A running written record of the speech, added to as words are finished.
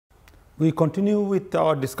We continue with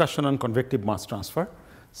our discussion on convective mass transfer.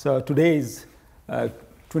 So today is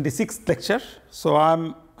 26th lecture. So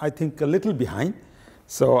I think a little behind.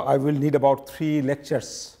 So I will need about 3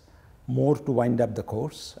 lectures more to wind up the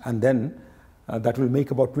course, and then that will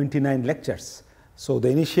make about 29 lectures. So the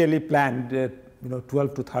initially planned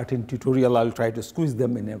 12 to 13 tutorial, I will try to squeeze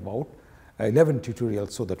them in about 11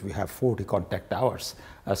 tutorials so that we have 40 contact hours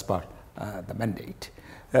as per the mandate.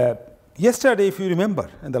 Yesterday, if you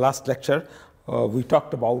remember, in the last lecture, we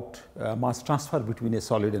talked about mass transfer between a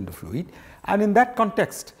solid and a fluid, and in that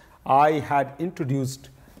context, I had introduced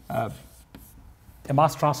a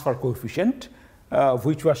mass transfer coefficient,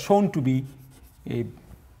 which was shown to be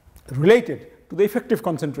related to the effective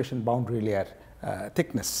concentration boundary layer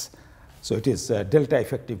thickness. So it is delta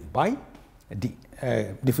effective by d,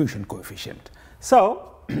 diffusion coefficient.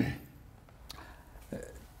 So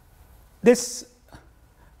this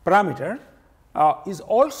parameter is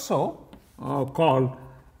also called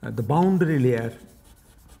the boundary layer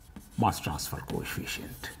mass transfer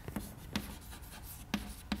coefficient.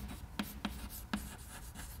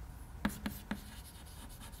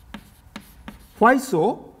 Why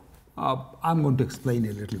so? I'm going to explain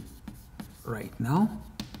a little right now.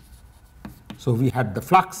 So we had the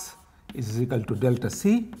flux is equal to delta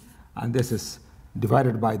C, and this is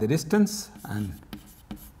divided by the distance, and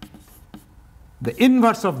the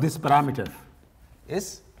inverse of this parameter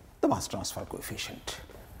is the mass transfer coefficient.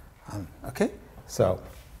 Okay, so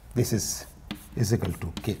this is equal to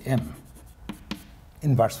Km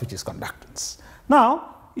inverse, which is conductance.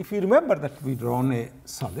 Now, if you remember that we drawn a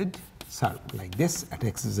solid like this at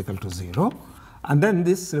x is equal to 0, and then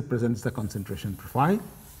this represents the concentration profile,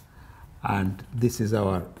 and this is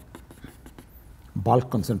our bulk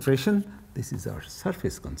concentration, this is our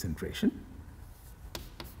surface concentration,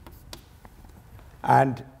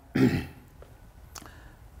 and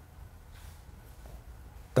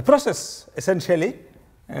the process essentially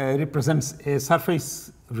represents a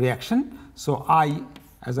surface reaction. So I,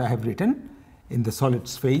 as I have written, in the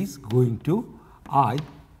solids phase going to I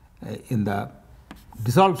in the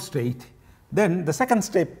dissolved state. Then the second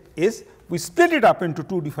step is we split it up into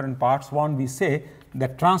 2 different parts. One, we say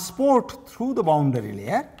that transport through the boundary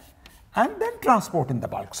layer and then transport in the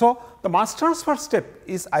bulk. So the mass transfer step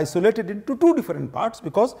is isolated into 2 different parts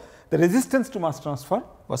because the resistance to mass transfer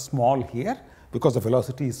was small here because the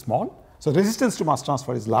velocity is small. So resistance to mass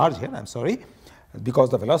transfer is large here, I am sorry,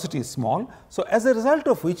 because the velocity is small. So as a result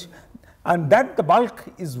of which, and that the bulk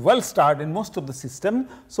is well starred in most of the system,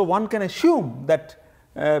 so one can assume that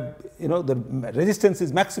the resistance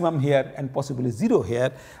is maximum here and possibly 0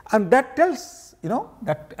 here, and that tells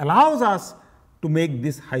that allows us to make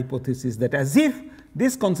this hypothesis that as if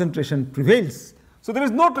this concentration prevails. So there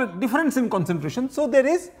is no difference in concentration. So there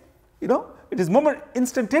is it is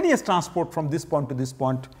instantaneous transport from this point to this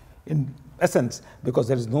point in essence, because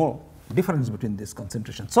there is no difference between this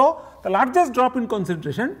concentration. So the largest drop in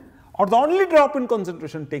concentration or the only drop in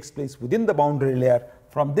concentration takes place within the boundary layer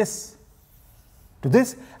from this to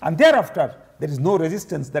this, and thereafter there is no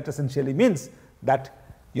resistance. That essentially means that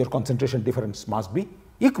your concentration difference must be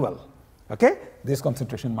equal. Okay, this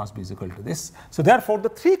concentration must be equal to this. So therefore the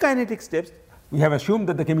 3 kinetic steps, we have assumed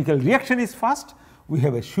that the chemical reaction is fast, we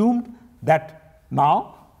have assumed that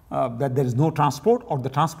now that there is no transport, or the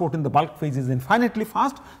transport in the bulk phase is infinitely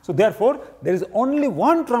fast. So therefore there is only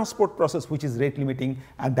one transport process which is rate limiting,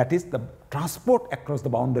 and that is the transport across the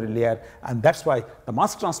boundary layer, and that's why the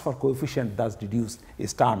mass transfer coefficient thus deduced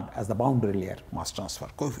is termed as the boundary layer mass transfer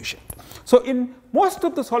coefficient. So in most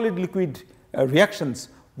of the solid liquid reactions,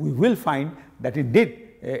 we will find that indeed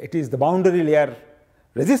it is the boundary layer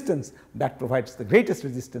resistance that provides the greatest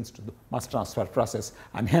resistance to the mass transfer process,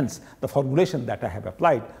 and hence the formulation that I have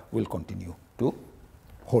applied will continue to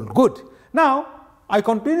hold good. Now I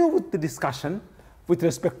continue with the discussion with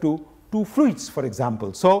respect to 2 fluids, for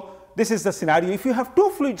example. So this is the scenario. If you have 2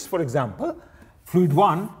 fluids, for example, fluid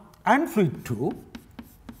 1 and fluid 2,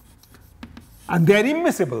 and they are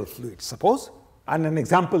immiscible fluids, suppose, and an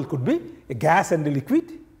example could be a gas and a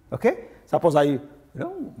liquid. Okay, suppose I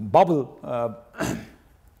bubble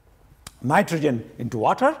nitrogen into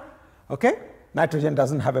water. Okay, nitrogen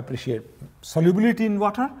doesn't have appreciable solubility in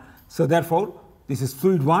water. So therefore this is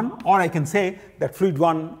fluid 1, or I can say that fluid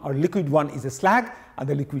 1 or liquid 1 is a slag and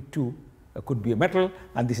the liquid 2 could be a metal,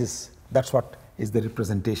 and that's what is the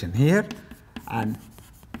representation here, and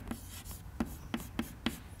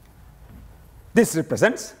this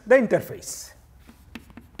represents the interface.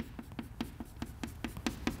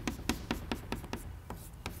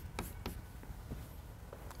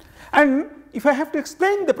 And if I have to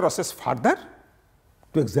explain the process further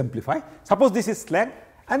to exemplify, suppose this is slag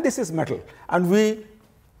and this is metal. And we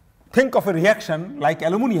think of a reaction like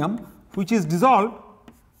aluminum, which is dissolved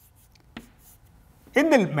in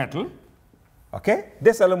the metal, okay,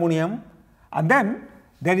 this aluminum, and then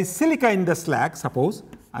there is silica in the slag, suppose,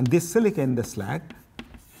 and this silica in the slag,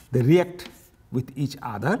 they react with each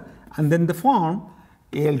other, and then they form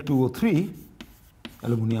Al2O3,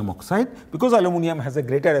 aluminum oxide. Because aluminum has a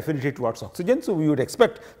greater affinity towards oxygen, so we would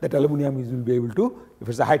expect that aluminum will be able to, if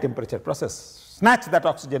it is a high temperature process, snatch that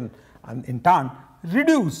oxygen and in turn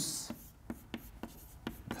reduce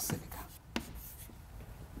the silica.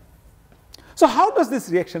 So, how does this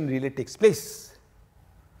reaction really takes place?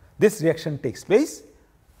 This reaction takes place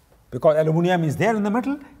because aluminum is there in the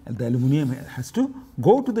metal, and the aluminum has to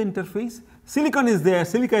go to the interface. Silicon is there,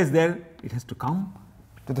 silica is there, it has to come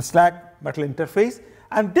to the slag metal interface,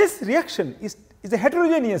 and this reaction is a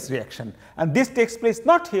heterogeneous reaction, and this takes place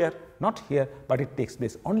not here, but it takes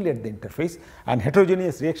place only at the interface. And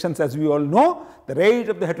heterogeneous reactions, as we all know, the rate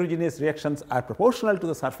of the heterogeneous reactions are proportional to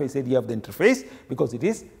the surface area of the interface, because it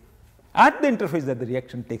is at the interface that the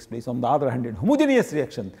reaction takes place. On the other hand, in homogeneous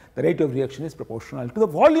reaction, the rate of reaction is proportional to the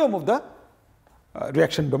volume of the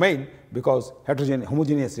reaction domain, because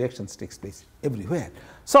homogeneous reactions takes place everywhere.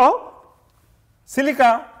 So,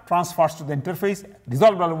 silica transfers to the interface,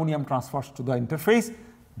 dissolved aluminum transfers to the interface,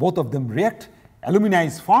 both of them react, alumina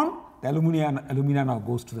is formed, the alumina now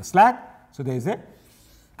goes to the slag. So, there is a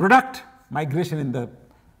product migration in the,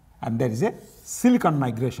 and there is a silicon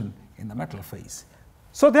migration in the metal phase.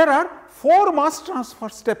 So, there are 4 mass transfer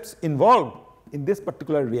steps involved in this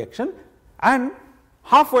particular reaction, and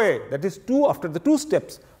halfway, that is 2 after the 2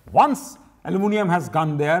 steps, once aluminum has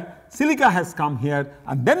gone there, silica has come here,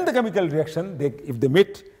 and then the chemical reaction, if they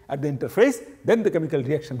meet at the interface, then the chemical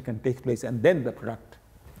reaction can take place, and then the product.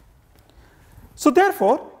 So,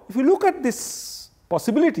 therefore, if you look at these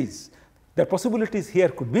possibilities, the possibilities here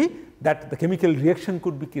could be that the chemical reaction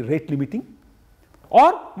could be rate limiting,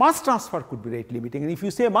 or mass transfer could be rate limiting. And if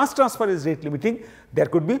you say mass transfer is rate limiting, there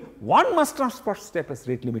could be one mass transfer step as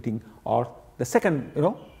rate limiting, or the second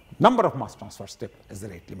number of mass transfer step as the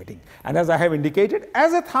rate limiting. And as I have indicated,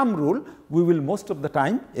 as a thumb rule, we will most of the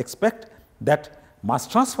time expect that mass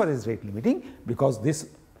transfer is rate limiting, because this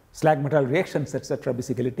slag metal reactions etc.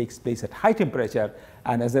 basically takes place at high temperature,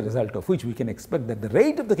 and as a result of which we can expect that the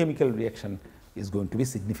rate of the chemical reaction is going to be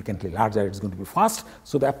significantly larger, it is going to be fast.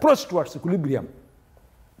 So, the approach towards equilibrium,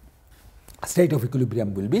 state of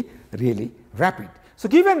equilibrium, will be really rapid. So,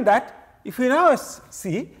 given that, if we now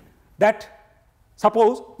see that,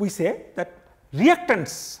 suppose we say that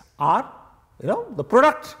reactants are, the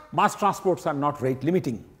product mass transports are not rate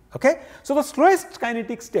limiting. Okay? So, the slowest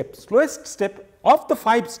kinetic step, slowest step of the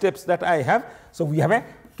 5 steps that I have. So, we have a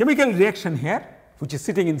chemical reaction here, which is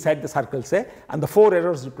sitting inside the circle, say, and the 4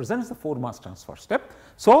 arrows represents the 4 mass transfer step.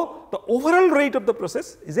 So, the overall rate of the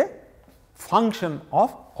process is a function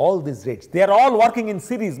of all these rates. They are all working in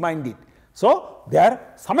series, mind it. So,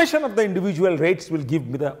 their summation of the individual rates will give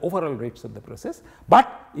me the overall rates of the process.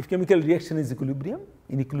 But if chemical reaction is in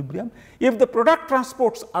equilibrium, if the product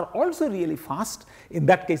transports are also really fast, in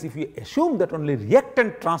that case, if we assume that only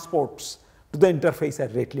reactant transports to the interface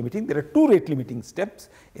are rate limiting, there are 2 rate limiting steps.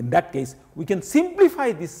 In that case, we can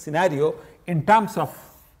simplify this scenario in terms of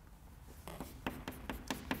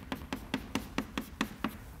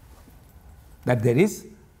that there is,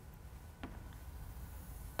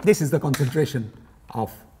 this is the concentration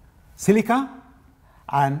of silica,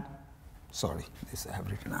 and sorry, this I have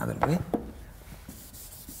written another way,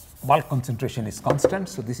 bulk concentration is constant.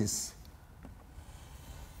 So, this is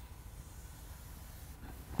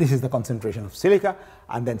the concentration of silica,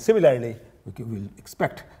 and then similarly we will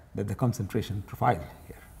expect that the concentration profile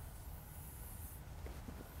here.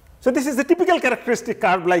 So, this is the typical characteristic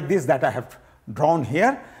curve like this that I have drawn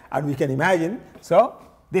here, and we can imagine. So,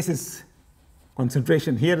 this is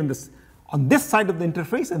concentration here in this, on this side of the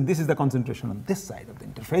interface, and this is the concentration on this side of the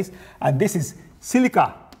interface, and this is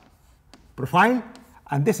silica profile,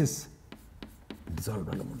 and this is dissolved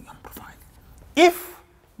aluminum profile. If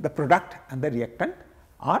the product and the reactant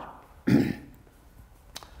are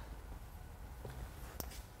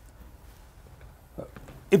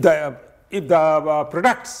if the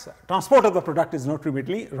products, transport of the product is not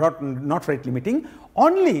rate limiting,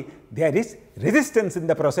 only there is resistance in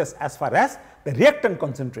the process as far as the reactant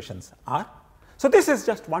concentrations are. So, this is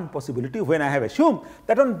just one possibility when I have assumed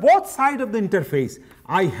that on both sides of the interface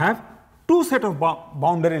I have 2 set of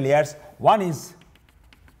boundary layers, one is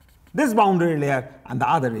this boundary layer and the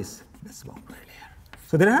other is this boundary layer.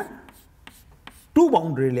 So, there are 2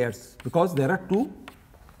 boundary layers because there are 2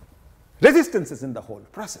 resistances in the whole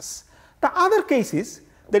process. The other case is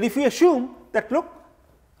that if we assume that, look,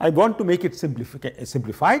 I want to make it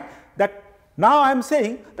simplified, that now I am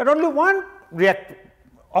saying that only one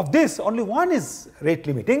of this, only one is rate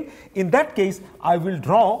limiting. In that case, I will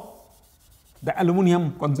draw the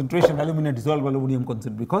aluminum concentration, dissolved aluminum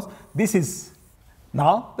concentration, because this is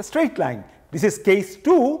now the straight line. This is case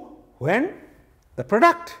 2 when the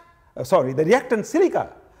product, the reactant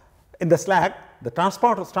silica in the slag, the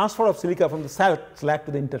transfer of silica from the slag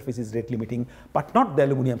to the interface is rate limiting, but not the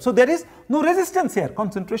aluminum. So there is no resistance here.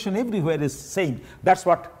 Concentration everywhere is same. That's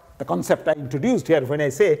what the concept I introduced here when I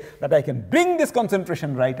say that I can bring this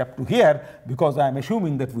concentration right up to here, because I am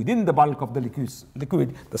assuming that within the bulk of the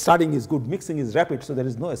liquid, the starting is good, mixing is rapid, so there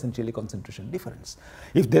is no essentially concentration difference.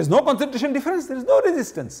 If there is no concentration difference, there is no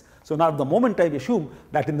resistance. So now the moment I assume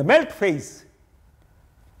that in the melt phase,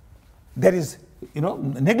 there is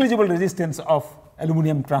negligible resistance of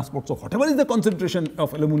aluminum transport. So whatever is the concentration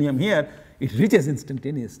of aluminum here, it reaches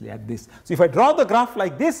instantaneously at this. So if I draw the graph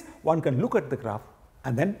like this, one can look at the graph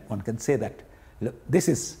and then one can say that, look, this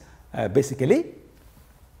is basically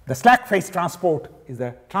the slag phase transport is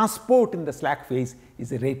the transport in the slag phase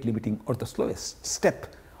is a rate limiting or the slowest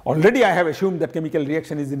step. Already I have assumed that chemical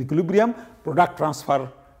reaction is in equilibrium, product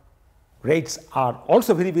transfer rates are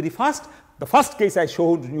also very, very fast. The first case I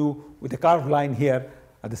showed you with a curved line here,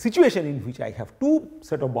 the situation in which I have two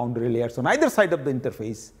set of boundary layers on either side of the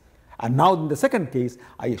interface, and now in the second case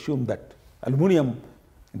I assume that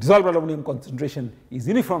dissolved aluminum concentration is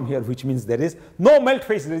uniform here, which means there is no melt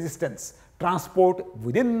phase resistance. Transport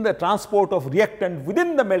of reactant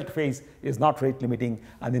within the melt phase is not rate limiting,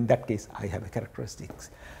 and in that case I have a characteristics.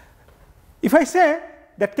 If I say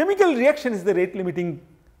that chemical reaction is the rate limiting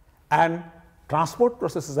and transport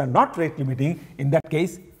processes are not rate limiting, in that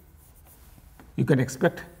case you can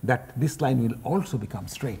expect that this line will also become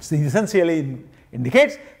straight. So, it essentially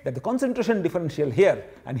indicates that the concentration differential here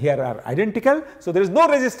and here are identical. So, there is no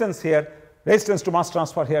resistance here, resistance to mass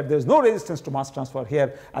transfer here, there is no resistance to mass transfer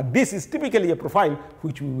here, and this is typically a profile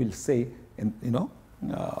which we will say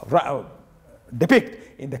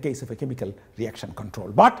depict in the case of a chemical reaction control.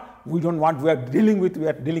 But we don't want, we are dealing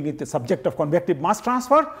with the subject of convective mass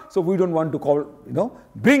transfer, so we don't want to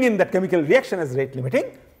bring in that chemical reaction as rate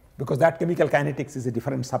limiting, because that chemical kinetics is a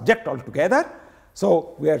different subject altogether.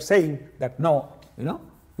 So we are saying that no,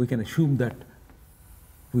 we can assume that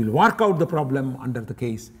we will work out the problem under the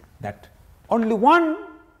case that only one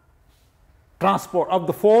transport of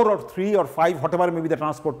the 4 or 3 or 5, whatever may be the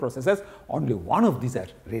transport processes, only one of these are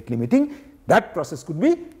rate limiting. That process could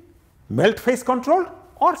be melt phase controlled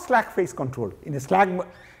or slag phase controlled. In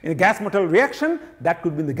a gas metal reaction, that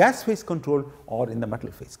could be in the gas phase controlled or in the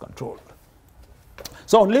metal phase controlled.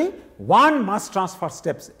 So only one mass transfer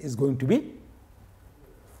steps is going to be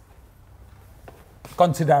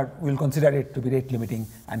considered, we will consider it to be rate limiting,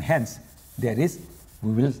 and hence we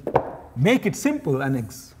will make it simple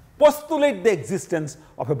and postulate the existence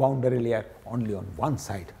of a boundary layer only on one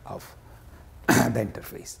side of the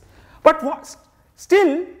interface. But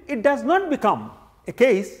still it does not become a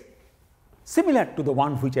case similar to the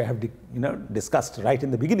one which I have discussed right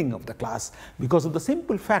in the beginning of the class, because of the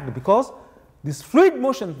simple fact, because this fluid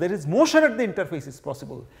motion, there is motion at the interface is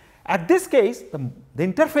possible. At this case, the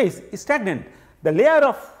interface is stagnant. The layer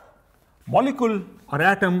of molecule or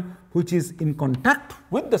atom which is in contact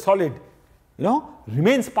with the solid,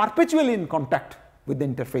 remains perpetually in contact with the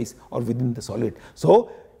interface or within the solid.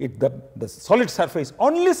 So the solid surface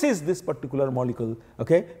only sees this particular molecule,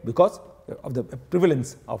 because of the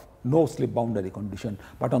prevalence of no slip boundary condition.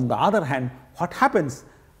 But on the other hand, what happens?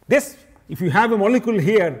 If you have a molecule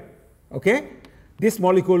here, this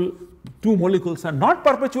molecule, two molecules are not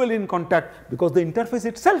perpetually in contact because the interface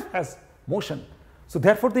itself has motion. So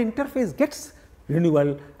therefore the interface gets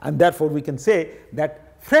renewal, and therefore we can say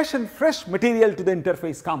that fresh material to the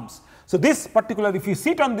interface comes. So this particular, if you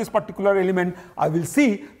sit on this particular element, I will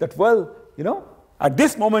see that, well, at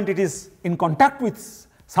this moment it is in contact with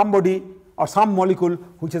somebody or some molecule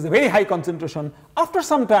which has a very high concentration. After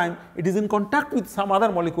some time it is in contact with some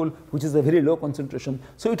other molecule which is a very low concentration.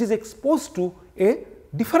 So it is exposed to a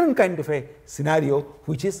different kind of a scenario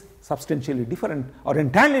which is substantially different or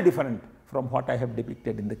entirely different from what I have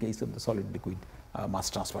depicted in the case of the solid liquid mass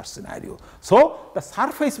transfer scenario. So the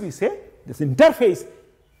surface, we say, this interface,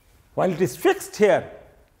 while it is fixed here,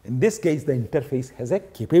 in this case the interface has a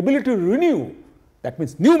capability to renew. That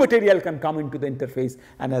means new material can come into the interface,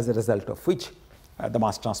 and as a result of which the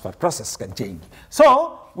mass transfer process can change.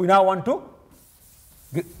 So we now want to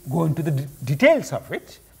go into the details of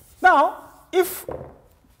it. Now if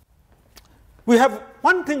we have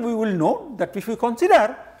one thing we will know, that if we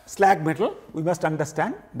consider slag metal, we must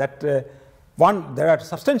understand that there are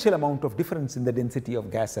substantial amount of difference in the density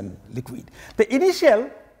of gas and liquid. The initial,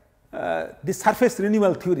 the surface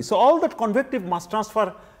renewal theory. So, all that convective mass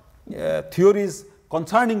transfer theories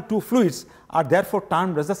concerning two fluids are therefore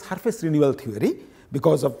termed as the surface renewal theory,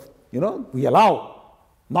 because of we allow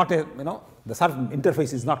not a the surface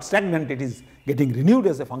interface is not stagnant, it is getting renewed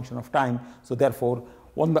as a function of time. So, therefore,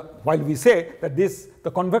 while we say that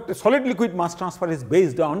the convective solid liquid mass transfer is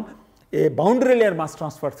based on a boundary layer mass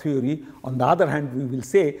transfer theory, on the other hand we will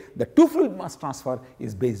say the two fluid mass transfer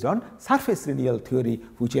is based on surface renewal theory,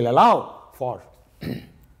 which will allow for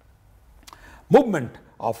movement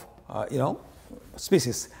of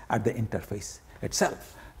species at the interface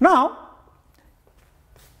itself. Now,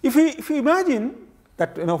 if you imagine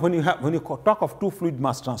that when you talk of two fluid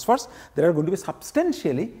mass transfers, there are going to be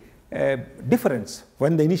substantially difference.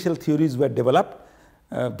 When the initial theories were developed,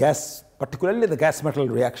 particularly the gas metal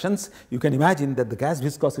reactions, you can imagine that the gas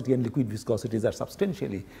viscosity and liquid viscosities are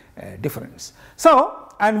substantially different. So,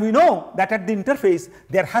 and we know that at the interface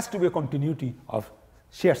there has to be a continuity of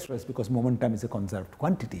shear stress, because momentum is a conserved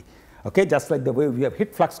quantity. Okay, just like the way we have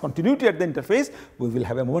heat flux continuity at the interface, we will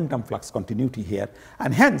have a momentum flux continuity here,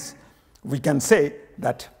 and hence we can say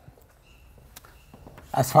that,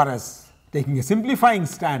 as far as taking a simplifying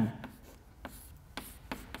stand,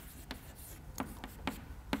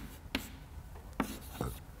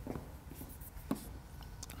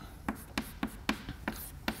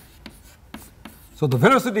 so the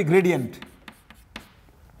velocity gradient,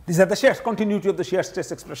 these are the shear continuity of the shear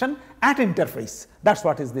stress expression at interface. That is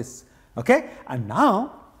what is this. Okay? And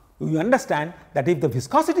now you understand that if the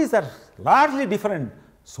viscosities are largely different,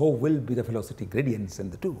 so will be the velocity gradients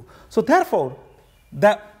in the two. So, therefore,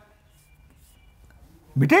 the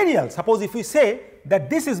material, suppose if we say that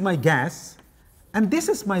this is my gas and this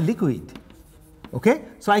is my liquid, okay?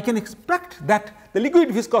 So, I can expect that the liquid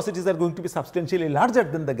viscosities are going to be substantially larger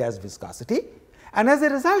than the gas viscosity, and as a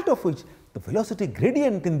result of which the velocity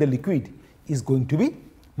gradient in the liquid is going to be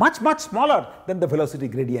much smaller than the velocity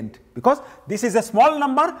gradient, because this is a small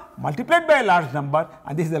number multiplied by a large number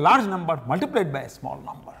and this is a large number multiplied by a small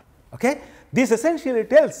number. Okay? This essentially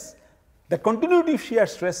tells that continuity of shear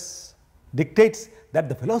stress dictates that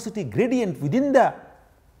the velocity gradient within the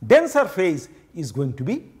denser phase is going to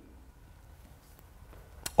be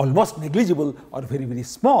almost negligible or very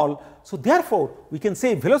small. So, therefore, we can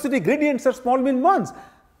say velocity gradients are small mean ones.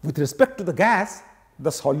 With respect to the gas,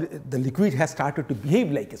 the liquid has started to behave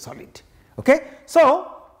like a solid. Okay?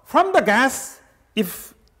 So, from the gas,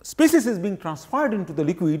 if species is being transferred into the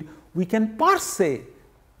liquid, we can per se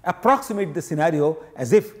approximate the scenario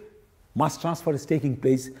as if mass transfer is taking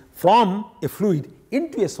place from a fluid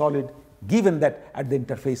into a solid, given that at the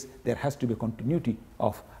interface there has to be continuity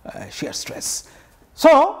of shear stress.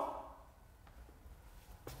 So,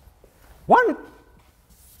 one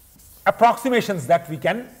approximations that we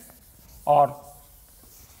can, or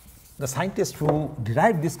the scientist who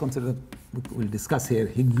derived this concept we will discuss here,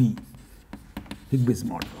 Higbie's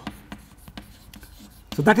model.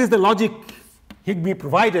 So, that is the logic Higbie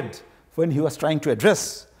provided when he was trying to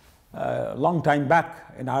address long time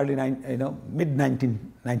back in early mid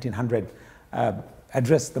 1900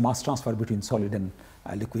 address the mass transfer between solid and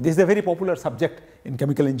liquid. This is a very popular subject in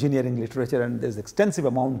chemical engineering literature, and there is extensive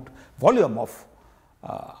volume of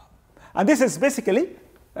and this is basically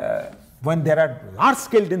when there are large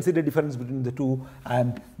scale density difference between the two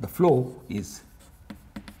and the flow is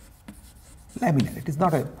laminar. It is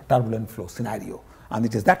not a turbulent flow scenario, and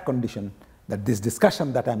it is that condition that this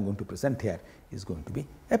discussion that I am going to present here is going to be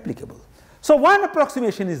applicable. So, one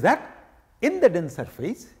approximation is that in the denser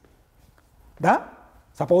phase,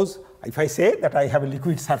 suppose if I say that I have a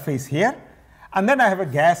liquid surface here and then I have a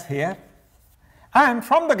gas here, and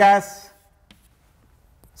from the gas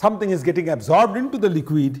something is getting absorbed into the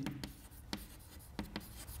liquid.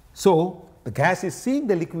 So, the gas is seeing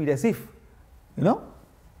the liquid as if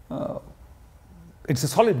it is a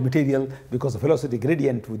solid material, because the velocity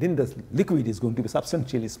gradient within the liquid is going to be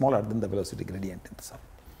substantially smaller than the velocity gradient in the solid.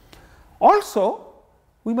 Also,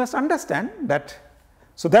 we must understand that,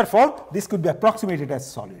 so therefore, this could be approximated as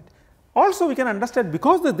solid. Also, we can understand,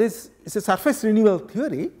 because this is a surface renewal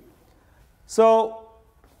theory, so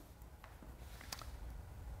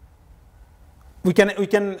we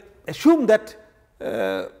can assume that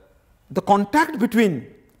the contact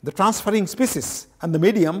between the transferring species and the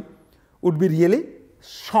medium would be really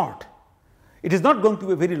short. It is not going to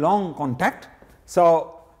be a very long contact.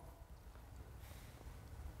 So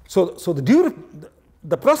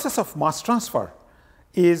the process of mass transfer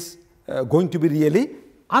is going to be really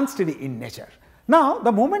unsteady in nature. Now,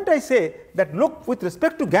 the moment I say that, look, with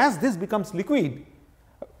respect to gas this becomes liquid,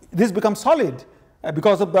 this becomes solid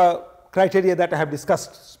because of the criteria that I have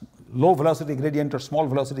discussed, low velocity gradient or small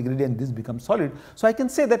velocity gradient, this becomes solid. So I can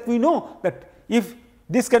say that we know that if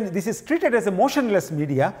this is treated as a motionless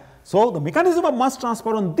media, so the mechanism of mass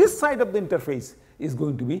transfer on this side of the interface is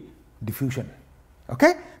going to be diffusion,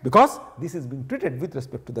 okay, because this is being treated with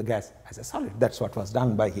respect to the gas as a solid. That's what was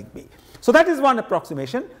done by Higbie. So that is one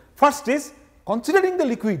approximation. First is considering the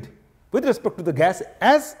liquid with respect to the gas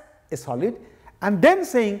as a solid, and then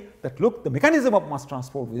saying that look, the mechanism of mass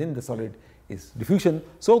transfer within the solid is diffusion,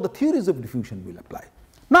 so the theories of diffusion will apply.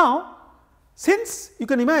 Now, since you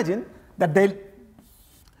can imagine that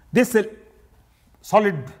this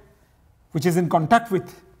solid which is in contact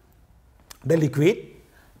with the liquid,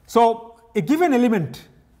 so a given element,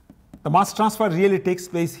 the mass transfer really takes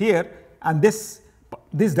place here, and this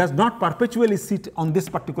does not perpetually sit on this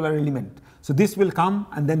particular element. So this will come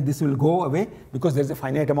and then this will go away because there is a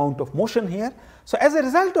finite amount of motion here. So as a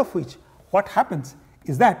result of which, what happens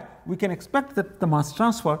is that we can expect that the mass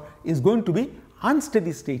transfer is going to be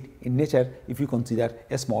unsteady state in nature if you consider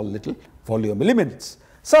a small little volume elements.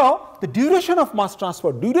 So the duration of mass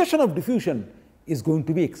transfer, duration of diffusion is going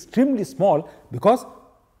to be extremely small because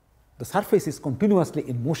the surface is continuously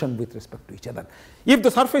in motion with respect to each other. If the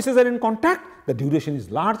surfaces are in contact, the duration is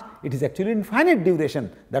large, it is actually infinite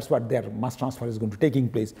duration. That is what their mass transfer is going to taking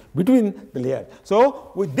place between the layers.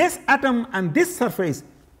 So with this atom and this surface,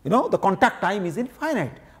 the contact time is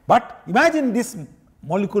infinite. But imagine this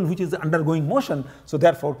molecule which is undergoing motion, so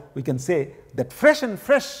therefore we can say that fresh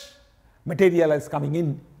material is coming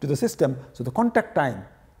in to the system, so the contact time,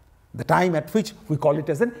 the time at which we call it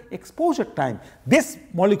as an exposure time. This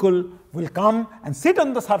molecule will come and sit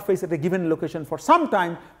on the surface at a given location for some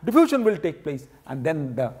time, diffusion will take place, and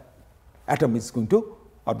then the atom is going to,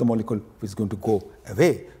 or the molecule is going to go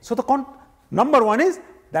away. So the number one is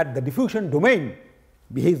that the diffusion domain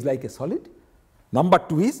behaves like a solid. Number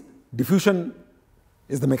two is diffusion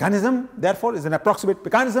is the mechanism, therefore is an approximate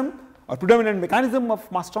mechanism or predominant mechanism of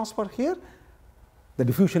mass transfer here. The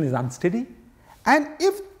diffusion is unsteady, and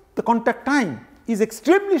if the contact time is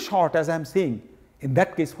extremely short, as I am saying, in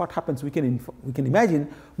that case what happens, we can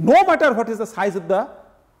imagine no matter what is the size of the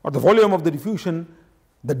volume of the diffusion,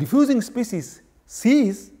 the diffusing species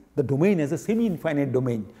sees the domain as a semi-infinite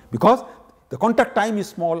domain because the contact time is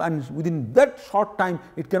small, and within that short time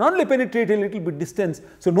it can only penetrate a little bit distance.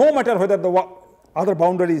 So no matter whether the other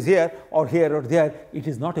boundary is here or there, it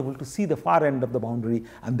is not able to see the far end of the boundary,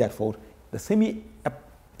 and therefore the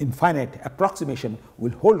semi-infinite approximation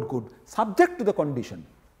will hold good subject to the condition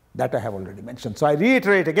that I have already mentioned. So I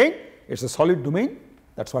reiterate again, it is a solid domain,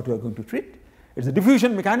 that is what we are going to treat. It is a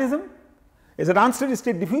diffusion mechanism, it is an unsteady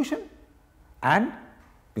state diffusion, and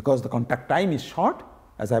because the contact time is short,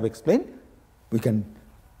 as I have explained,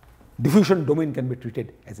 diffusion domain can be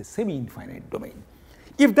treated as a semi-infinite domain.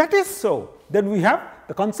 If that is so, then we have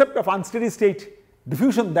the concept of unsteady state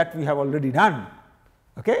diffusion that we have already done,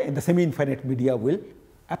 okay, in the semi-infinite media will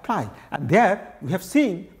apply, and there we have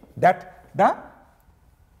seen that the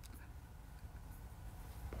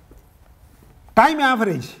time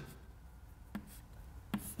average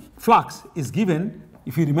flux is given,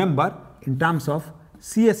 if you remember, in terms of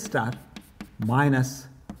Cs star minus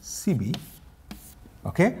Cb,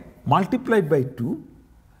 okay, multiplied by 2,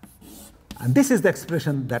 and this is the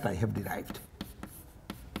expression that I have derived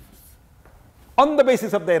on the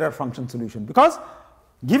basis of the error function solution, because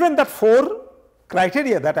given that 4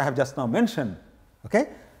 criteria that I have just now mentioned, okay,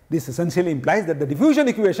 this essentially implies that the diffusion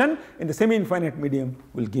equation in the semi-infinite medium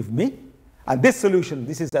will give me, and this solution,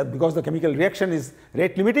 this is because the chemical reaction is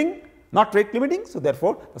rate limiting, not rate limiting, so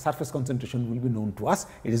therefore the surface concentration will be known to us,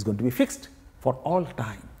 it is going to be fixed for all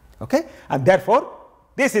time, okay, and therefore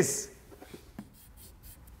this is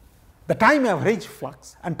the time average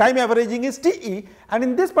flux, and time averaging is Te, and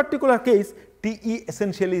in this particular case Te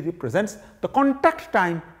essentially represents the contact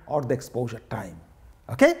time or the exposure time,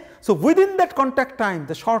 okay. So within that contact time,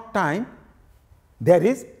 the short time, there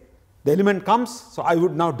is the element comes, so I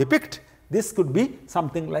would now depict, this could be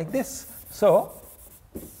something like this. So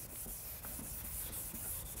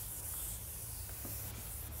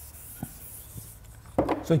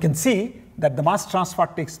you can see that the mass transfer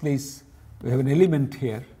takes place, we have an element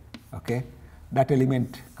here, okay, that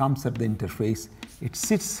element comes at the interface, it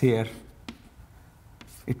sits here,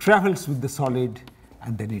 it travels with the solid,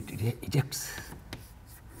 and then it ejects.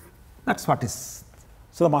 That is what is,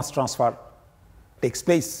 so the mass transfer takes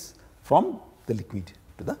place from the liquid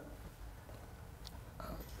to the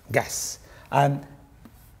gas, and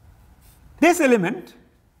this element,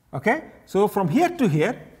 okay, so from here to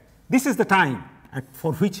here, this is the time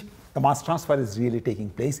for which the mass transfer is really taking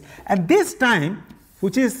place, and this time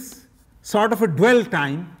which is sort of a dwell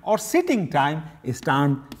time or sitting time, is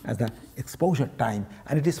termed as the exposure time,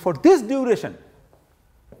 and it is for this duration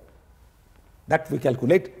that we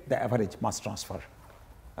calculate the average mass transfer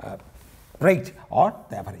rate or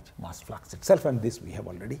the average mass flux itself, and this we have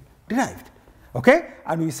already derived. Okay?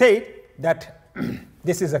 And we say that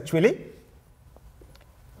this is actually,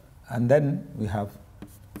 and then we have,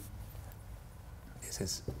 this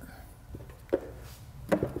is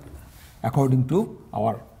according to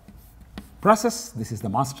our process, this is the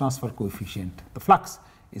mass transfer coefficient, the flux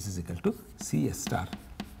is equal to Cs star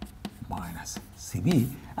minus Cv,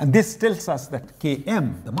 and this tells us that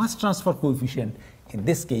Km, the mass transfer coefficient in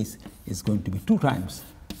this case, is going to be 2 times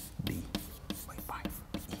d by pi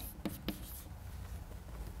E.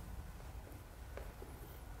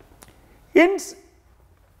 In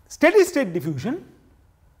steady state diffusion,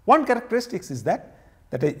 one characteristic is that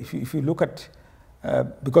if you look at,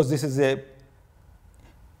 because this is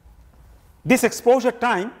this exposure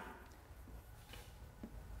time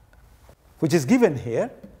which is given here,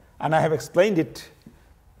 and I have explained it.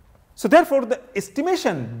 So therefore, the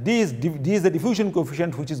estimation d is the diffusion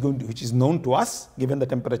coefficient which is known to us given the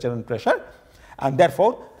temperature and pressure, and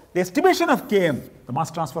therefore the estimation of Km, the mass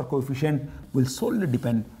transfer coefficient, will solely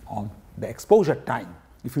depend on the exposure time.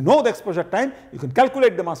 If you know the exposure time, you can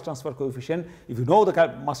calculate the mass transfer coefficient. If you know the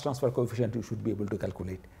mass transfer coefficient, you should be able to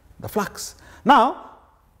calculate the flux. Now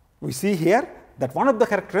we see here that one of the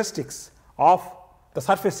characteristics of the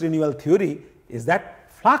surface renewal theory is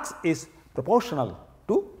that flux is proportional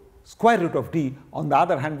to square root of d. On the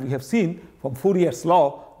other hand, we have seen from Fourier's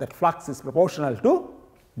law that flux is proportional to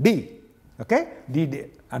d, okay, d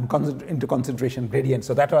and into concentration gradient.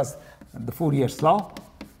 So that was the Fourier's law,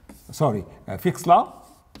 sorry, Fick's law.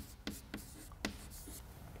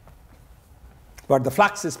 But the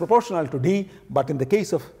flux is proportional to d, but in the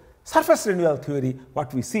case of surface renewal theory,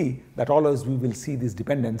 what we see that always we will see this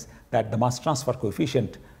dependence, that the mass transfer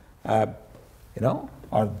coefficient,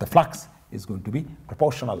 or the flux is going to be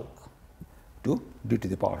proportional to d to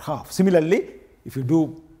the power half. Similarly, if you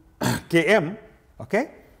do Km,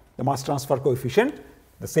 okay, the mass transfer coefficient,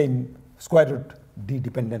 the same square root d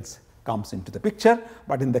dependence comes into the picture.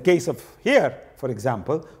 But in the case of here, for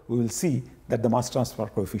example, we will see that the mass transfer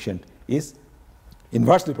coefficient is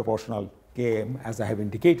inversely proportional. Km, as I have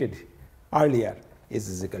indicated earlier,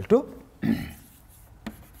 is equal to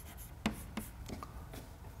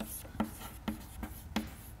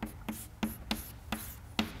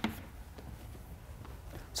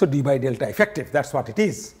so d by delta effective, that is what it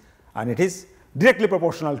is, and it is directly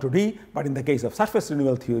proportional to d, but in the case of surface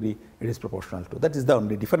renewal theory, it is proportional to. That is the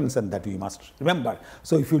only difference, and that we must remember.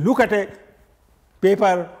 So if you look at a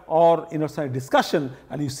paper or some discussion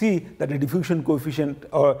and you see that a diffusion coefficient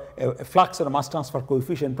or a flux or a mass transfer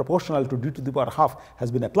coefficient proportional to d to the power half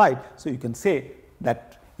has been applied, so you can say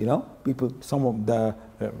that some of the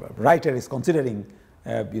writer is considering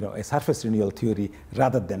a surface renewal theory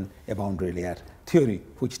rather than a boundary layer theory,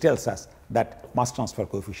 which tells us that mass transfer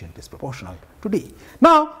coefficient is proportional to d.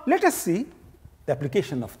 Now let us see the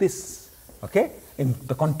application of this, okay, in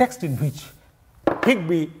the context in which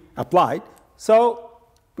Higbie applied. So,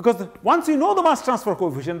 because once you know the mass transfer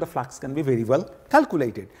coefficient, the flux can be very well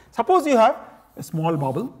calculated. Suppose you have a small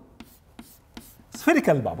bubble,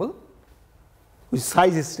 spherical bubble, whose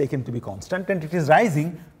size is taken to be constant, and it is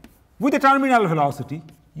rising with a terminal velocity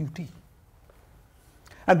ut.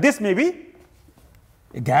 And this may be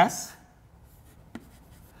a gas,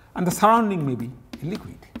 and the surrounding may be a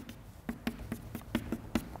liquid.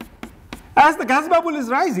 As the gas bubble is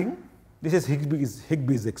rising, this is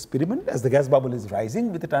Higbie's experiment. As the gas bubble is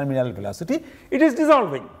rising with the terminal velocity, it is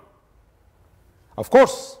dissolving. Of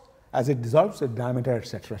course, as it dissolves, the diameter,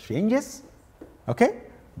 etc., changes. Okay?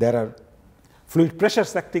 There are fluid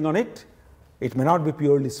pressures acting on it. It may not be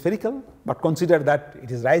purely spherical, but consider that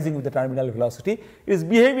it is rising with the terminal velocity. It is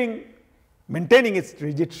behaving, maintaining its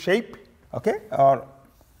rigid shape, okay, or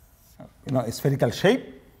a spherical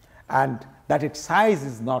shape, and that its size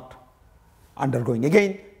is not undergoing.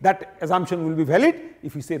 Again, that assumption will be valid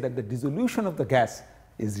if you say that the dissolution of the gas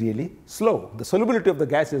is really slow. The solubility of the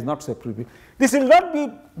gas is not so primitive. This will not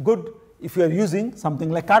be good if you are using something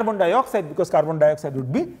like carbon dioxide, because carbon dioxide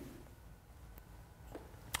would be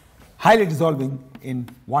highly dissolving in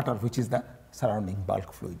water, which is the surrounding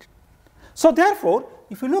bulk fluid. So therefore,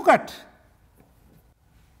 if you look at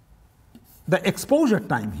the exposure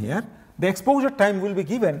time here, the exposure time will be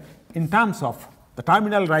given in terms of the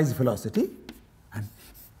terminal rise velocity and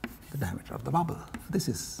the diameter of the bubble. This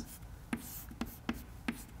is.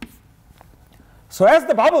 So as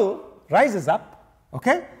the bubble rises up,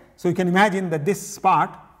 okay, so you can imagine that this part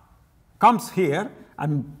comes here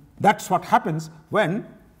and that is what happens when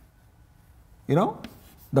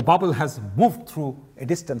the bubble has moved through a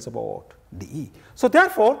distance about dE. So,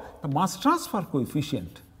 therefore, the mass transfer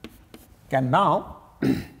coefficient can now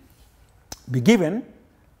be given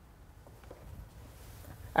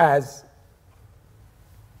as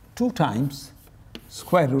 2 times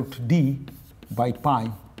square root d by pi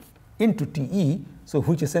into Te, so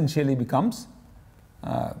which essentially becomes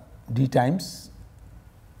d times,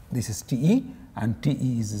 this is Te, and Te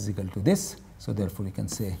is equal to this. So, therefore, we can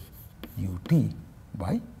say ut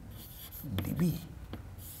by dB,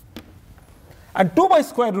 and 2 by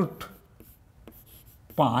square root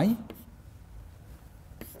pi,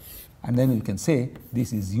 and then we can say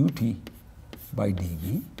this is ut by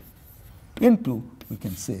dB into, we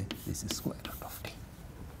can say this is square root of t,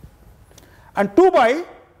 and 2 by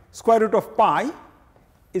square root of pi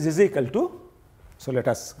is equal to, so let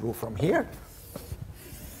us go from here,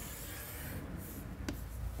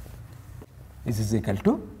 is equal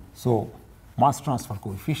to, so mass transfer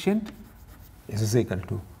coefficient is equal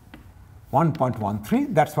to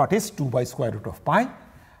 1.13, that is what is 2 by square root of pi,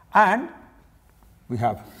 and we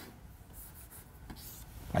have,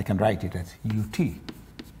 I can write it as ut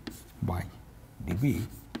by dB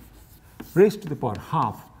raised to the power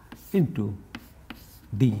half into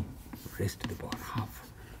d raised to the power half.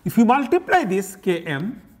 If you multiply this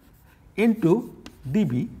Km into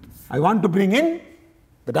dB, I want to bring in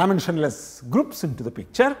the dimensionless groups into the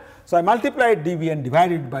picture. So, I multiplied dB and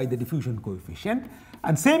divided by the diffusion coefficient,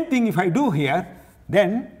 and same thing if I do here,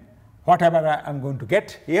 then whatever I am going to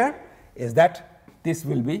get here is that this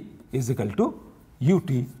will be is equal to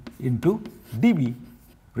ut into dB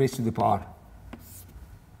raised to the power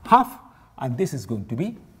half, and this is going to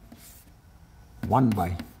be 1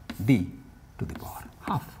 by d to the power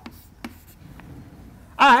half.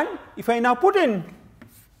 And if I now put in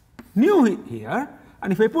nu here,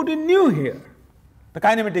 and if I put in nu here, the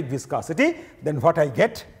kinematic viscosity, then what I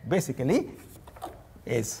get basically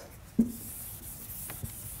is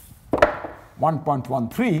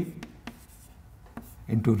 1.13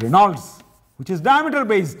 into Reynolds, which is diameter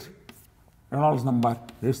based Reynolds number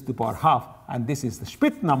raised to the power half, and this is the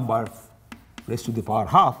Schmidt number raised to the power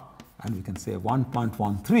half, and we can say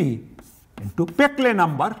 1.13 into Peclet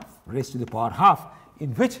number raised to the power half,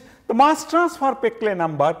 in which the mass transfer Peclet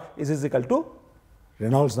number is equal to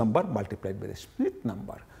Reynolds number multiplied by the Schmidt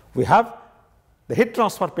number. We have the heat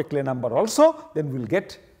transfer Peclet number also, then we will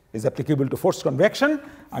get is applicable to forced convection,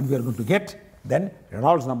 and we are going to get then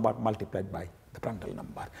Reynolds number multiplied by the Prandtl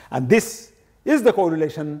number. And this is the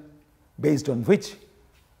correlation based on which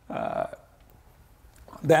the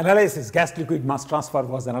analysis gas liquid mass transfer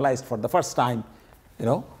was analyzed for the first time,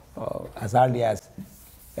 as early as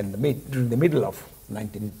in during the middle of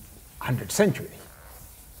 1900th century.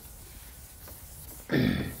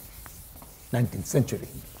 19th century.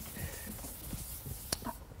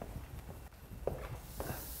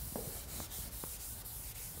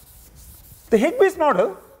 The Higbie's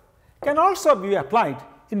model can also be applied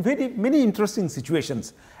in very many interesting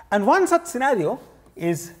situations, and one such scenario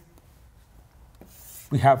is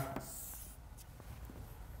we have,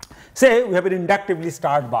 say we have an inductively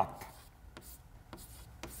stirred bath.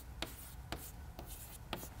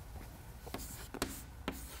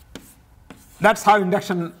 That is how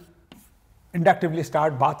inductively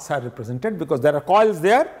stirred baths are represented, because there are coils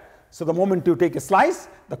there. So, the moment you take a slice,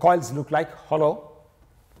 the coils look like hollow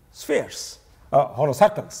spheres, hollow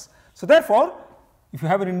circles. So, therefore, if you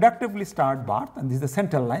have an inductively stirred bath and this is the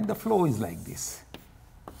central line, the flow is like this.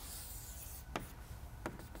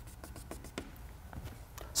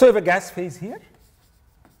 So, you have a gas phase here.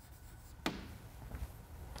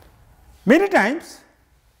 Many times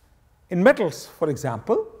in metals, for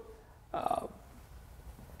example,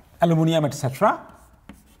 aluminum, etc.,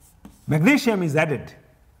 magnesium is added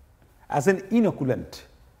as an inoculant.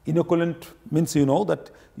 Inoculant means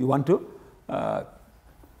that you want to,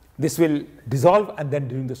 this will dissolve, and then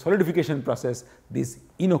during the solidification process, these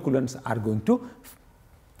inoculants are going to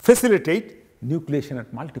facilitate nucleation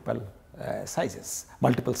at multiple sizes,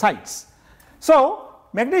 multiple sites. So,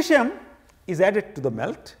 magnesium is added to the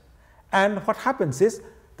melt, and what happens is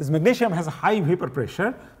this magnesium has a high vapor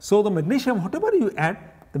pressure. So, the magnesium, whatever you add,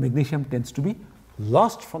 the magnesium tends to be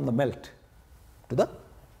lost from the melt to the,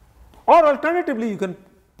 or alternatively you can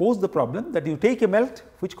pose the problem that you take a melt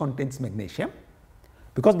which contains magnesium,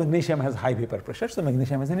 because magnesium has high vapor pressure. So,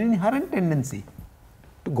 magnesium has an inherent tendency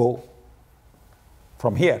to go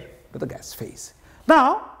from here to the gas phase.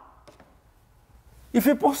 Now, if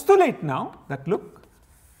you postulate now that look,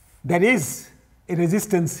 there is a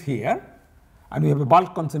resistance here and we have a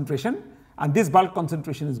bulk concentration, and this bulk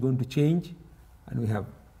concentration is going to change and we have,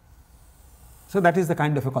 so that is the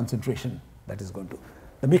kind of a concentration that is going to,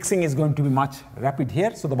 the mixing is going to be much rapid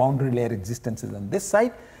here. So, the boundary layer existence is on this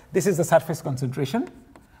side. This is the surface concentration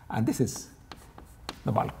and this is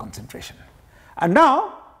the bulk concentration. And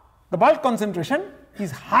now, the bulk concentration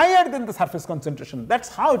is higher than the surface concentration. That is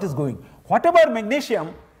how it is going. Whatever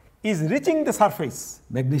magnesium is reaching the surface,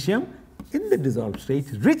 magnesium in the dissolved state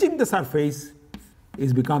reaching the surface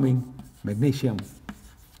is becoming magnesium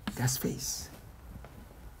gas phase.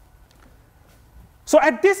 So,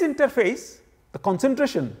 at this interface, the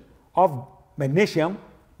concentration of magnesium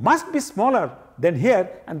must be smaller than here,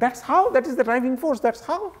 and that is how, that is the driving force, that is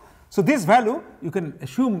how. So, this value you can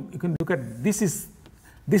assume, you can look at, this is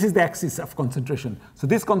the axis of concentration. So,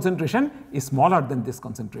 this concentration is smaller than this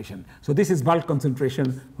concentration. So, this is bulk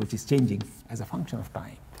concentration which is changing as a function of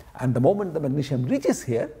time, and the moment the magnesium reaches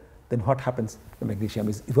here, then what happens? The magnesium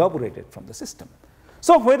is evaporated from the system.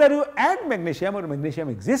 So, whether you add magnesium or magnesium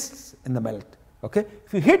exists in the melt, okay,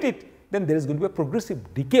 if you hit it, then there is going to be a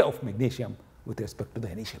progressive decay of magnesium with respect to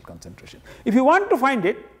the initial concentration. If you want to find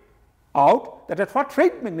it out, that at what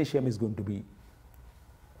rate magnesium is going to be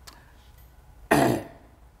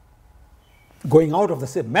going out of the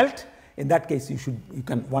same melt, in that case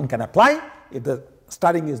one can apply. If the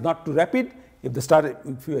stirring is not too rapid,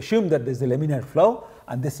 if you assume that there is a laminar flow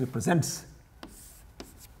and this represents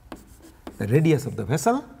the radius of the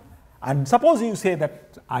vessel, and suppose you say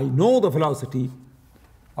that I know the velocity,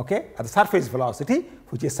 okay, at the surface velocity,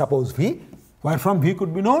 which is suppose v, where from v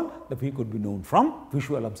could be known? The v could be known from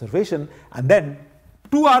visual observation, and then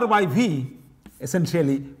 2r by v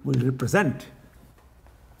essentially will represent,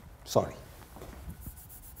 sorry,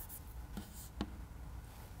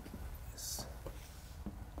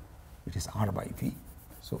 it is r by v.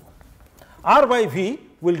 So, r by v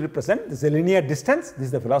will represent, this is a linear distance, this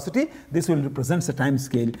is the velocity, this will represent the time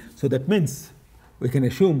scale. So, that means we can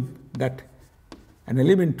assume that an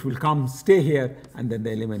element will come, stay here, and then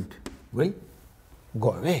the element will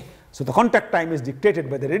go away. So, the contact time is dictated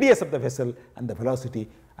by the radius of the vessel and the velocity,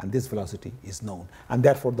 and this velocity is known, and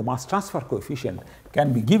therefore, the mass transfer coefficient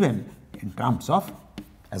can be given in terms of,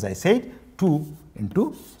 as I said, 2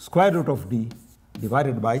 into square root of d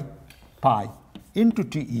divided by pi into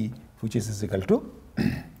Te, which is equal to r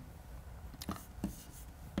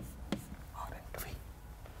into v.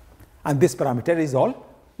 And this parameter is all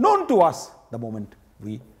known to us the moment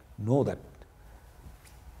we know that.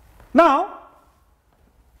 Now,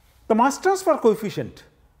 the mass transfer coefficient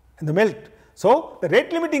in the melt. So, the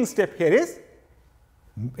rate limiting step here is,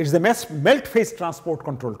 it is the melt phase transport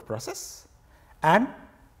controlled process, and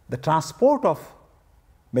the transport of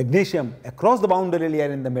magnesium across the boundary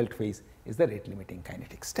layer in the melt phase is the rate limiting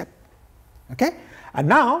kinetic step. Okay? And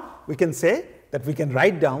now, we can say that we can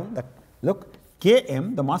write down that, look,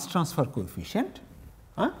 Km, the mass transfer coefficient,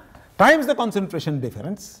 times the concentration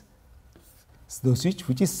difference, which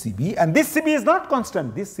is Cb, and this Cb is not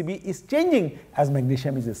constant, this Cb is changing as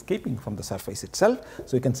magnesium is escaping from the surface itself.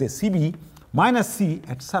 So, you can say Cb minus C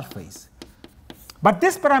at surface. But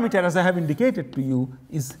this parameter, as I have indicated to you,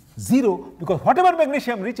 is 0, because whatever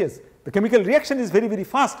magnesium reaches, the chemical reaction is very, very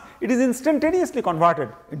fast. It is instantaneously converted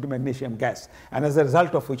into magnesium gas, and as a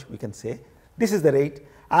result of which we can say this is the rate,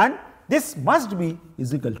 and this must be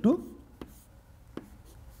is equal to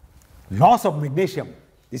loss of magnesium.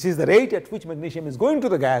 This is the rate at which magnesium is going to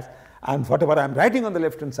the gas, and whatever I am writing on the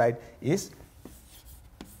left hand side is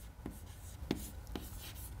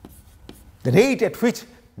the rate at which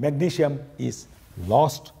magnesium is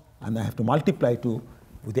lost, and I have to multiply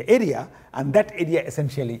with the area, and that area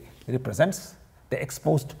essentially represents the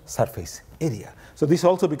exposed surface area. So, this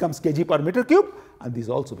also becomes kg per meter cube, and this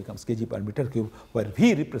also becomes kg per meter cube, where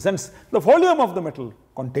V represents the volume of the metal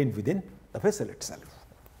contained within the vessel itself.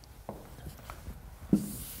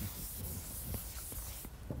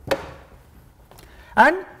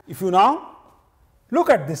 And if you now look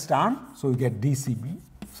at this term, so you get dCb,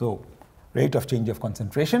 so rate of change of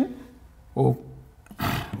concentration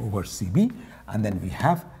over Cb, and then we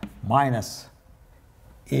have minus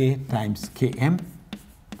A times Km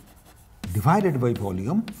divided by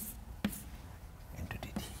volume into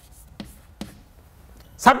dt,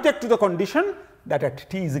 subject to the condition that at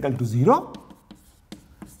t is equal to 0,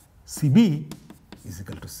 Cb is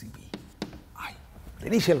equal to Cb I, the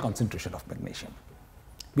initial concentration of magnesium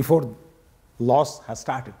before loss has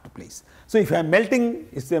started to place. So, if I am melting,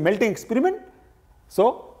 it is a melting experiment.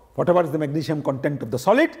 So, whatever is the magnesium content of the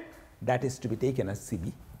solid, that is to be taken as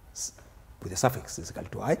Cb with a suffix is equal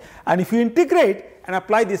to I, and if you integrate and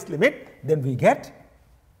apply this limit, then we get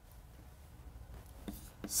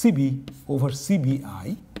Cb over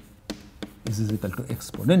Cbi is equal to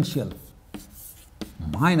exponential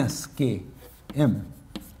minus K m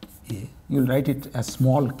A. You will write it as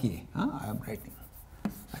small k. I am writing.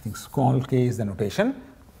 I think small k is the notation,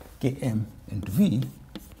 K m into V.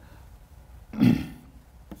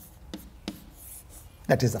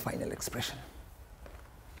 That is the final expression.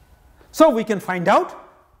 So we can find out,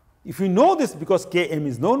 if we know this, because Km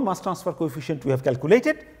is known, mass transfer coefficient we have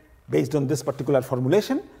calculated based on this particular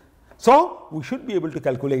formulation. So we should be able to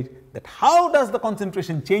calculate that how does the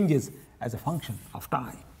concentration changes as a function of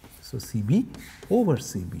time. So Cb over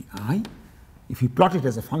Cbi, if you plot it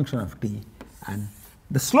as a function of t, and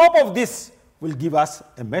the slope of this will give us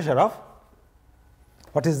a measure of,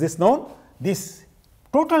 what is this known? This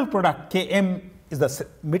total product Km is the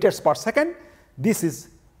meters per second, this is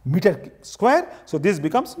meter square, so this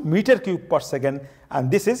becomes meter cube per second, and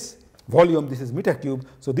this is volume, this is meter cube,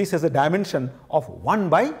 so this has a dimension of 1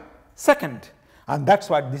 by second, and that is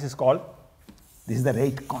what this is called, this is the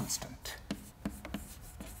rate constant.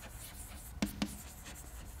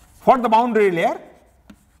 For the boundary layer,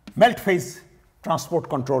 melt phase transport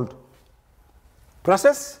controlled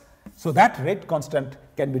process, so that rate constant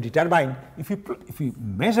can be determined if you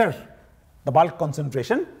measure the bulk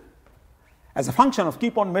concentration as a function of,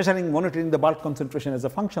 keep on measuring, monitoring the bulk concentration as a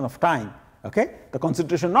function of time. Okay? The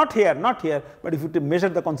concentration not here, but if you measure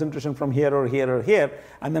the concentration from here or here or here,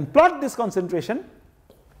 and then plot this concentration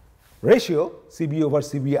ratio Cb over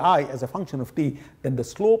Cbi as a function of t, then the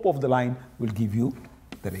slope of the line will give you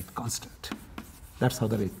the rate constant. That is how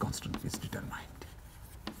the rate constant is determined.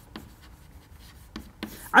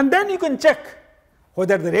 And then you can check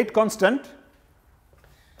whether the rate constant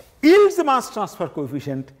yields the mass transfer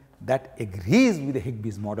coefficient that agrees with the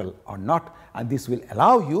Higbie's model or not, and this will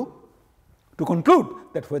allow you to conclude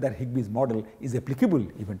that whether Higbie's model is applicable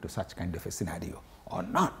even to such kind of a scenario or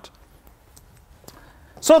not.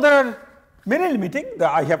 So there are many limiting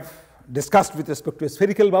that I have discussed with respect to a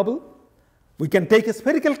spherical bubble. We can take a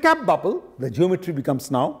spherical cap bubble, the geometry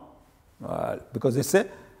becomes now, because it is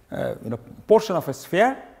a portion of a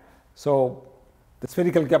sphere, so the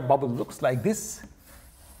spherical cap bubble looks like this.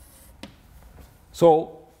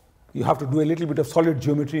 So you have to do a little bit of solid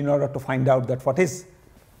geometry in order to find out that what is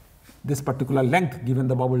this particular length given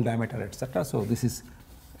the bubble diameter, etc. So this is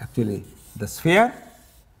actually the sphere,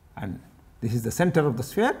 and this is the center of the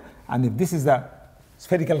sphere, and if this is the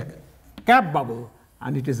spherical cap bubble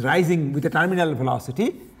and it is rising with a terminal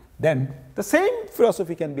velocity, then the same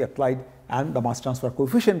philosophy can be applied and the mass transfer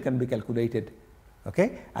coefficient can be calculated,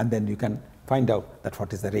 okay? And then you can find out that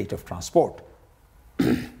what is the rate of transport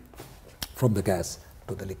from the gas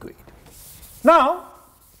to the liquid. Now,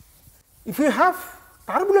 if you have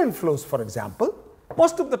turbulent flows, for example,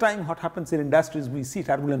 most of the time what happens in industries we see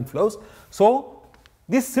turbulent flows. So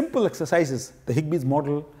these simple exercises, the Higbie's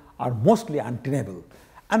model, are mostly untenable,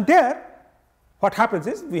 and there what happens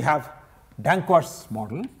is we have Dankwart's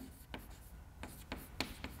model,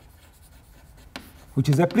 which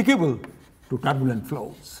is applicable to turbulent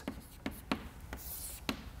flows.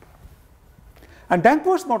 And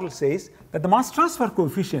Dankwart model says that the mass transfer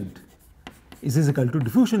coefficient is equal to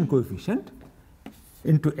diffusion coefficient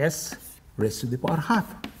into S raised to the power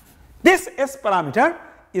half. This S parameter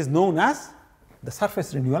is known as the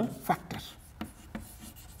surface renewal factor.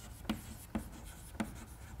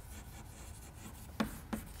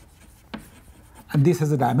 And this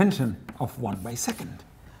has a dimension of 1 by second.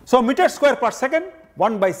 So meter square per second,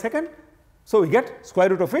 1 by second. So we get square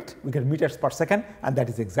root of it, we get meters per second, and that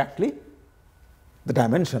is exactly the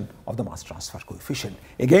dimension of the mass transfer coefficient.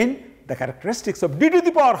 Again, the characteristics of d to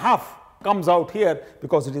the power half comes out here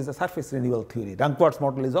because it is a surface renewal theory. Dankwart's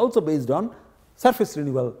model is also based on surface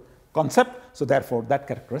renewal concept, so therefore that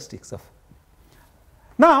characteristics of.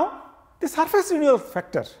 Now, the surface renewal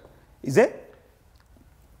factor is a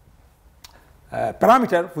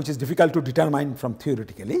parameter which is difficult to determine from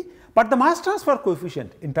theoretically, but the mass transfer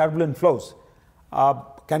coefficient in turbulent flows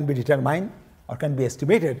can be determined or can be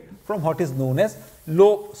estimated from what is known as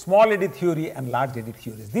small eddy theory and large eddy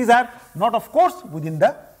theories. These are not, of course, within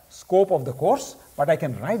the scope of the course, but I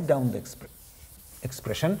can write down the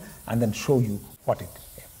expression and then show you what it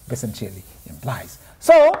essentially implies.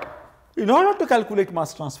 So, in order to calculate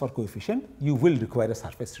mass transfer coefficient, you will require a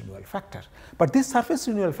surface renewal factor, but this surface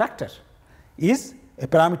renewal factor is a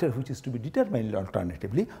parameter which is to be determined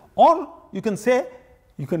alternatively, or you can say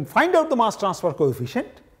you can find out the mass transfer coefficient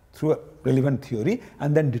through a relevant theory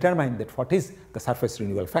and then determine that what is the surface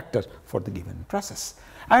renewal factor for the given process.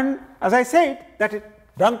 And as I said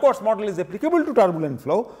that Dankwart's model is applicable to turbulent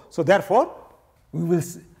flow, so therefore we will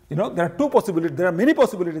there are two possibilities, there are many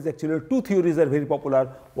possibilities actually. Two theories are very popular.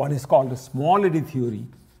 One is called a small eddy theory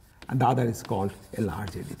and the other is called a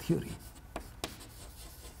large eddy theory.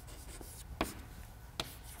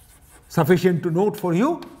 sufficient to note for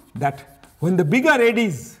you that when the bigger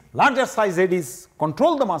eddies, larger size eddies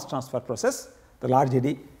control the mass transfer process, the large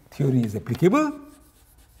eddy theory is applicable.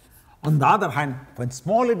 On the other hand, when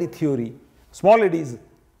small eddies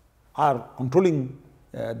are controlling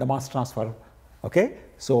the mass transfer, okay,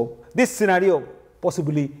 so this scenario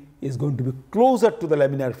possibly is going to be closer to the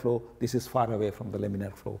laminar flow. This is far away from the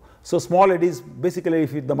laminar flow. So small eddies, basically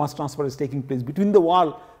if the mass transfer is taking place between the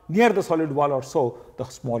wall, near the solid wall or so, the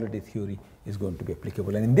small eddy theory is going to be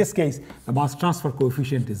applicable. And in this case, the mass transfer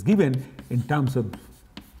coefficient is given in terms of,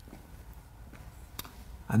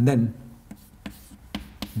 and then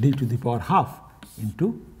d to the power half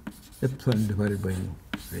into epsilon divided by nu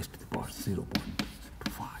raised to the power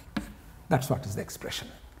 0.25. That's what is the expression.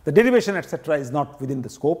 The derivation etc. is not within the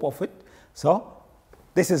scope of it. So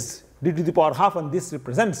this is d to the power half, and this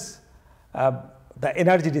represents the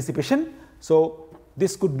energy dissipation. So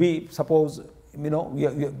this could be, suppose,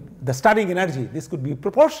 the starting energy, this could be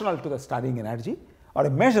proportional to the starting energy or a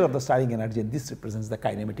measure of the starting energy, and this represents the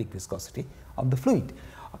kinematic viscosity of the fluid.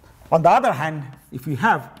 On the other hand, if we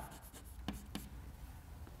have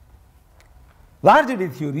large eddy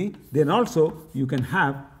theory, then also you can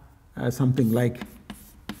have something like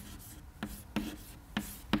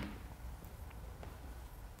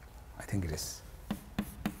I think it is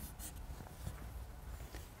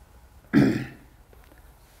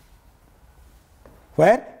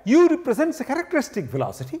where u represents a characteristic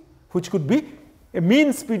velocity, which could be a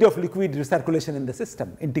mean speed of liquid recirculation in the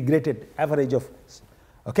system, integrated average of,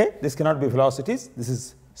 okay, this cannot be velocities, this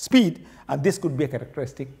is speed, and this could be a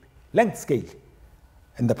characteristic length scale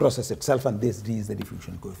in the process itself, and this d is the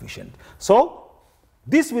diffusion coefficient. So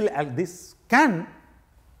this can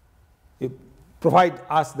provide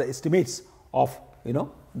us the estimates of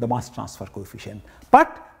the mass transfer coefficient.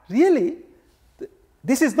 But really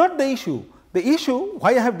this is not the issue. The issue why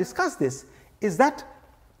I have discussed this is that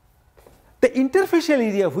the interfacial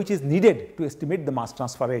area which is needed to estimate the mass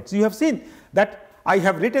transfer rates. You have seen that I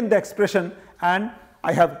have written the expression and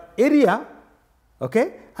I have area,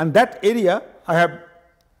 okay, and that area I have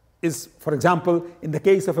is, for example, in the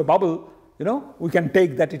case of a bubble, we can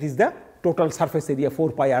take that it is the total surface area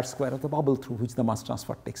 4 pi r square of the bubble through which the mass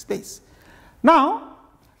transfer takes place. Now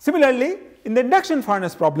similarly, in the induction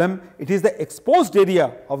furnace problem, it is the exposed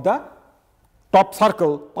area of the top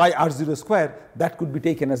circle pi r0 square that could be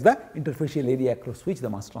taken as the interfacial area across which the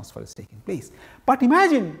mass transfer is taking place. But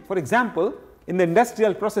imagine, for example, in the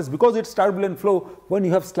industrial process, because it's turbulent flow, when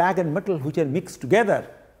you have slag and metal which are mixed together,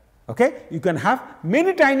 okay, you can have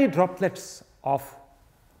many tiny droplets of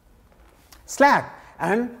slag,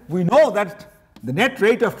 and we know that the net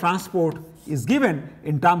rate of transport is given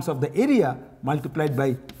in terms of the area multiplied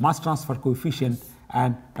by mass transfer coefficient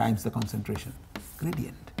and times the concentration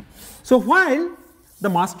gradient. So while the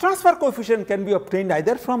mass transfer coefficient can be obtained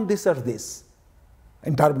either from this or this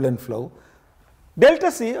in turbulent flow,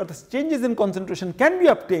 delta C, or the changes in concentration, can be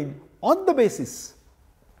obtained on the basis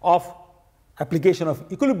of application of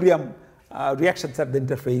equilibrium reactions at the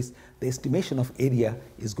interface. The estimation of area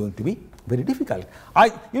is going to be very difficult.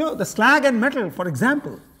 The slag and metal, for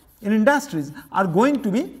example, in industries are going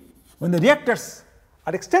to be, when the reactors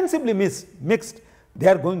are extensively mixed, they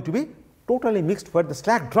are going to be totally mixed, where the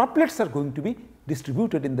slag droplets are going to be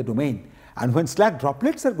distributed in the domain. And when slag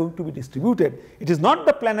droplets are going to be distributed, it is not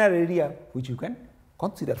the planar area which you can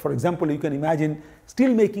consider. For example, you can imagine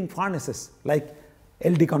steel making furnaces like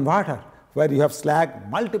LD converter, where you have slag,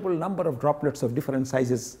 multiple number of droplets of different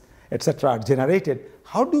sizes, etc. are generated.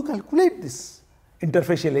 How do you calculate this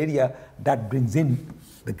interfacial area? That brings in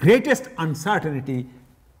the greatest uncertainty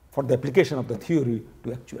for the application of the theory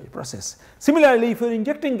to actual process. Similarly, if you are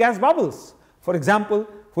injecting gas bubbles, for example,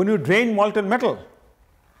 when you drain molten metal,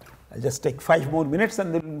 I'll just take 5 more minutes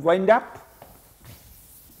and then wind up.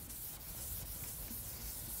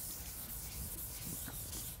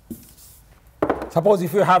 Suppose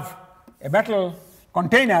if you have a metal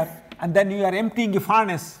container and then you are emptying a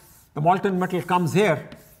furnace, the molten metal comes here,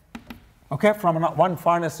 okay, from one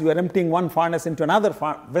furnace, you are emptying one furnace into another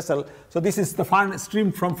vessel. So this is the stream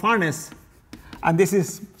from furnace, and this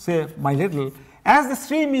is, say, my ladle. As the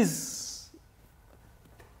stream is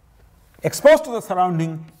exposed to the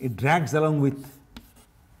surrounding, it drags along with,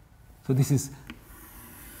 so this is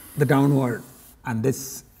the downward, and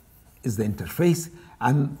this is the interface.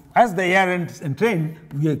 And as the air entrained,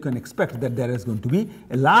 we can expect that there is going to be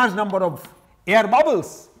a large number of air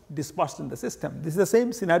bubbles dispersed in the system. This is the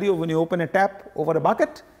same scenario when you open a tap over a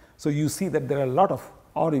bucket. So you see that there are a lot of,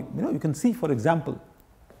 or you can see, for example,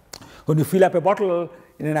 when you fill up a bottle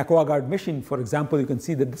in an AquaGuard machine, for example, you can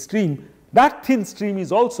see that the stream, that thin stream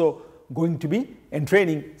is also going to be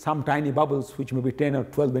entraining some tiny bubbles which may be 10 or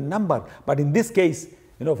 12 in number. But in this case,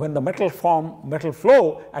 when the metal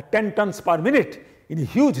flow at 10 tons per minute in a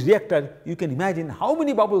huge reactor, you can imagine how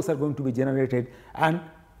many bubbles are going to be generated, and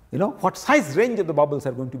what size range of the bubbles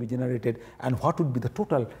are going to be generated, and what would be the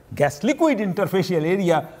total gas liquid interfacial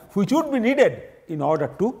area which would be needed in order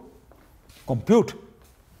to compute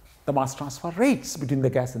the mass transfer rates between the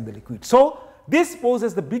gas and the liquid. So this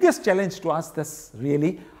poses the biggest challenge to us, that's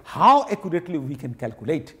really how accurately we can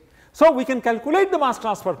calculate. So we can calculate the mass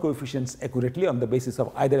transfer coefficients accurately on the basis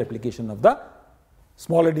of either application of the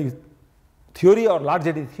small eddy theory or large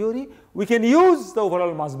eddy theory. We can use the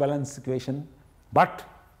overall mass balance equation, but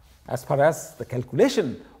as far as the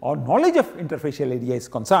calculation or knowledge of interfacial area is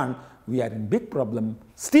concerned, we are in big problem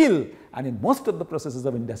still, and in most of the processes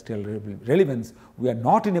of industrial relevance, we are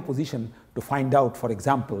not in a position to find out, for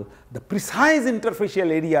example, the precise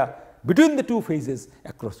interfacial area between the two phases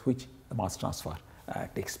across which the mass transfer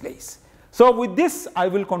takes place. So with this, I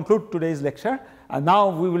will conclude today's lecture, and now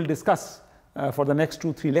we will discuss for the next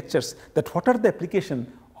 2-3 lectures that what are the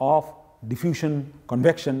application of diffusion,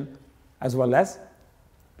 convection, as well as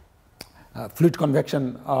fluid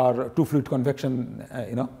convection or two fluid convection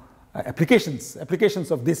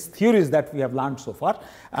applications of these theories that we have learned so far.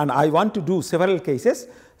 And I want to do several cases,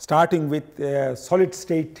 starting with solid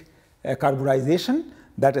state carburization,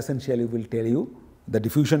 that essentially will tell you the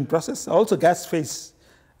diffusion process, also gas phase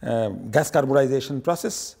gas carburization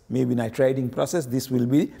process, maybe nitriding process. This will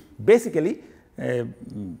be basically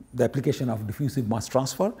the application of diffusive mass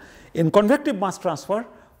transfer. In convective mass transfer,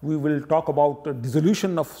 we will talk about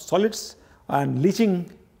dissolution of solids and leaching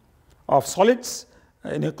of solids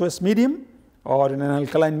in aqueous medium or in an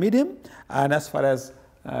alkaline medium. And as far as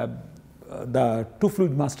the two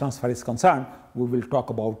fluid mass transfer is concerned, we will talk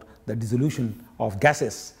about the dissolution of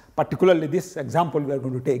gases. Particularly this example we are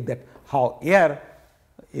going to take, that how air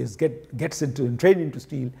gets entrained into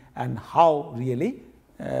steel, and how really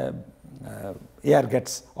air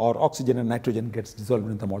gets, or oxygen and nitrogen gets dissolved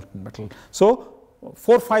in the molten metal. So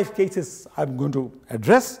 4 or 5 cases I am going to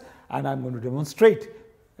address, and I am going to demonstrate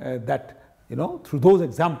that through those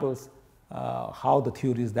examples how the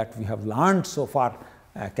theories that we have learned so far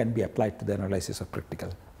can be applied to the analysis of practical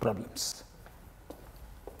problems.